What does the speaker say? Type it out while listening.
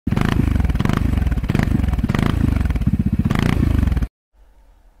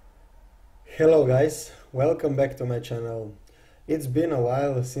Hello guys, welcome back to my channel. It's been a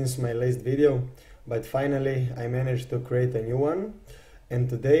while since my last video, but finally I managed to create a new one, and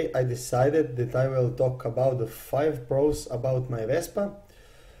today I decided that I will talk about the 5 pros about my Vespa,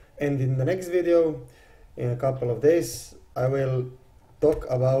 and in the next video, in a couple of days, I will talk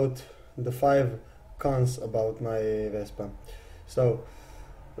about the 5 cons about my Vespa. So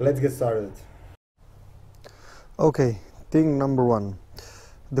let's get started. Okay, thing number 1,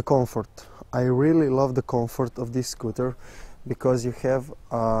 the comfort. I really love the comfort of this scooter because you have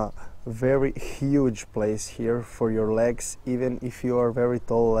a very huge place here for your legs, even if you are very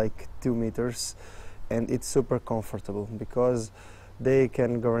tall, like 2 meters, and it's super comfortable because they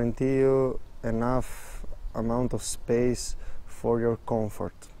can guarantee you enough amount of space for your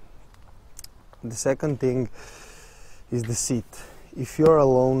comfort. The second thing is the seat. If you're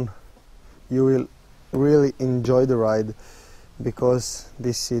alone, you will really enjoy the ride because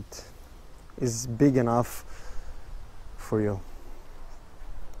this seat is big enough for you.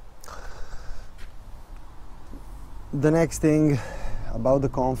 The next thing about the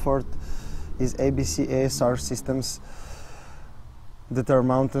comfort is ABC ASR systems that are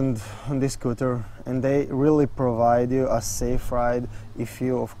mounted on this scooter, and they really provide you a safe ride if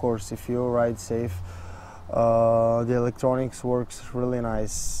you ride safe. The electronics works really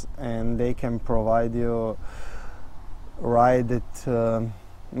nice, and they can provide you ride that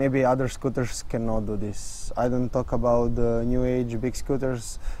maybe other scooters cannot do this. I don't talk about the new age big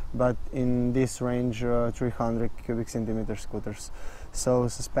scooters, but in this range 300 cubic centimeter scooters. So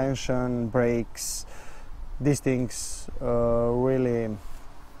suspension, brakes, these things really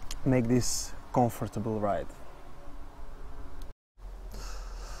make this comfortable ride.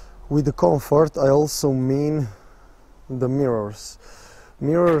 With the comfort I also mean the mirrors.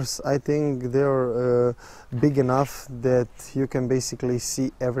 Mirrors, I think they're big enough that you can basically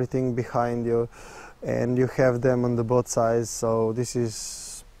see everything behind you, and you have them on the both sides, so this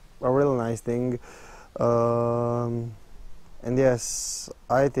is a really nice thing. And yes,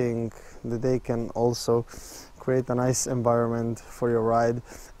 I think that they can also create a nice environment for your ride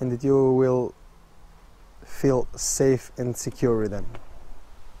and that you will feel safe and secure with them.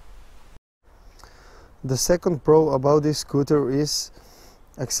 The second pro about this scooter is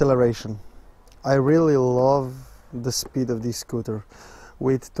acceleration. I really love the speed of this scooter.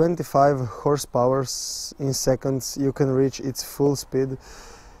 With 25 horsepower in seconds you can reach its full speed.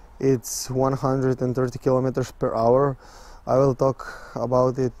 It's 130 kilometers per hour. I will talk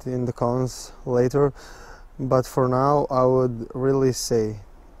about it in the cons later, but for now I would really say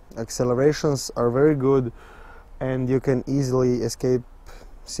accelerations are very good, and you can easily escape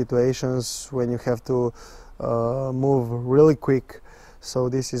situations when you have to move really quick. So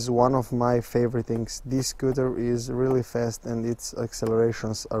this is one of my favorite things. This scooter is really fast and its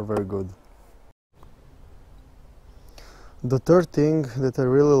accelerations are very good. The third thing that I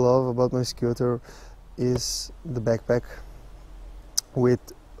really love about my scooter is the backpack. With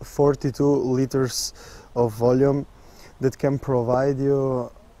 42 liters of volume that can provide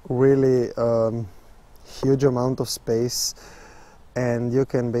you really huge amount of space, and you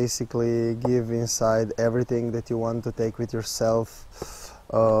can basically give inside everything that you want to take with yourself,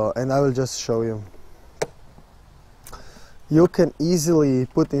 and I will just show you. You can easily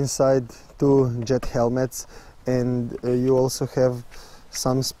put inside 2 jet helmets, and you also have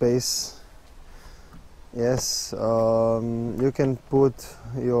some space. Yes, you can put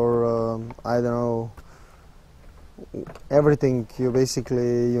your I don't know, everything you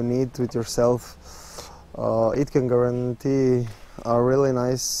need with yourself. It can guarantee a really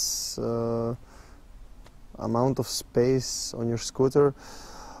nice amount of space on your scooter,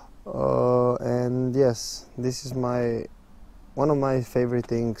 and yes, this is one of my favorite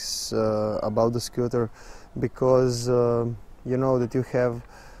things about the scooter, because you know that you have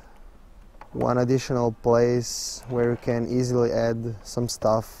one additional place where you can easily add some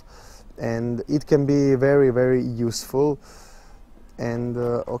stuff, and it can be very, very useful. And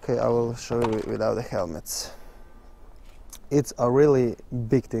okay, I will show you without the helmets. It's a really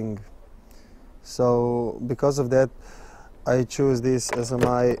big thing, so because of that I choose this as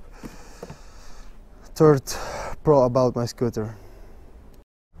my third pro about my scooter.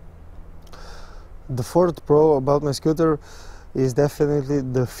 The fourth pro about my scooter is definitely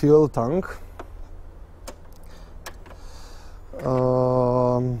the fuel tank.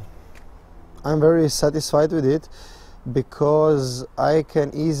 I'm very satisfied with it because I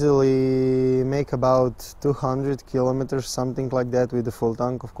can easily make about 200 kilometers, something like that, with the full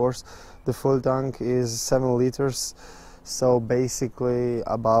tank. Of course, the full tank is 7 liters, so basically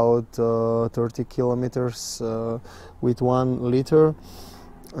about 30 kilometers with 1 liter.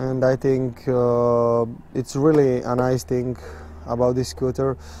 and I think it's really a nice thing about this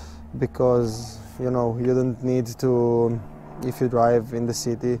scooter, because you don't need to, if you drive in the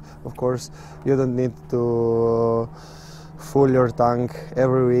city, of course, you don't need to fill your tank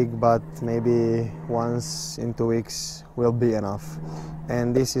every week, but maybe once in 2 weeks will be enough.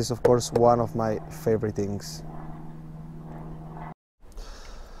 And this is of course one of my favorite things.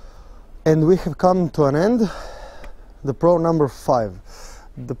 And we have come to an end. The Pro number 5.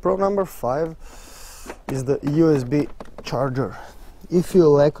 The Pro number 5 is the USB charger. If you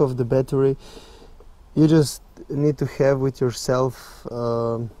lack of the battery, you just need to have with yourself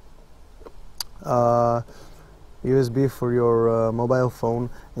USB for your mobile phone,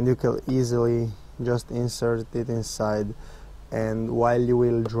 and you can easily just insert it inside, and while you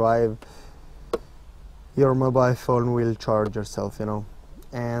will drive, your mobile phone will charge yourself,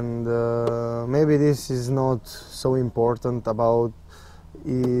 and maybe this is not so important about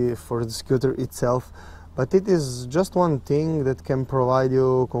for the scooter itself, but it is just one thing that can provide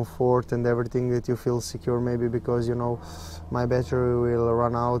you comfort and everything, that you feel secure, maybe because my battery will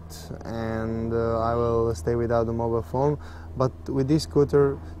run out and I will stay without the mobile phone. But with this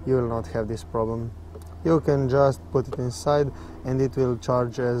scooter you will not have this problem. You can just put it inside and it will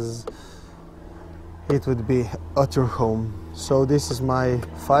charge as it would be at your home. So this is my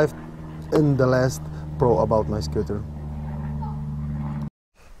 5th and the last pro about my scooter.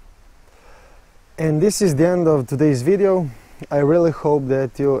 And this is the end of today's video. I really hope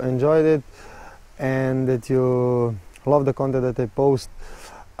that you enjoyed it and that you love the content that I post.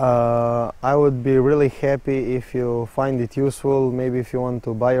 I would be really happy if you find it useful, maybe if you want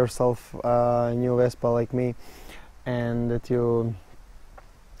to buy yourself a new Vespa like me, and that you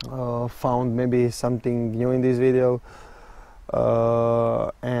found maybe something new in this video.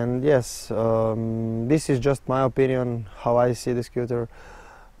 And yes, this is just my opinion, how I see the scooter,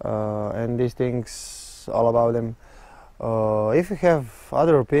 and these things, all about them. If you have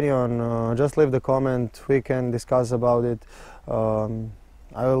other opinion, just leave the comment, we can discuss about it.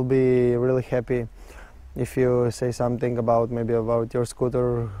 I will be really happy if you say something about maybe about your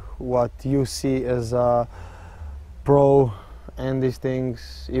scooter, what you see as a pro, and these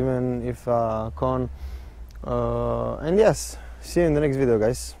things, even if con. And yes, see you in the next video,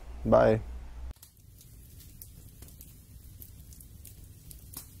 guys. Bye.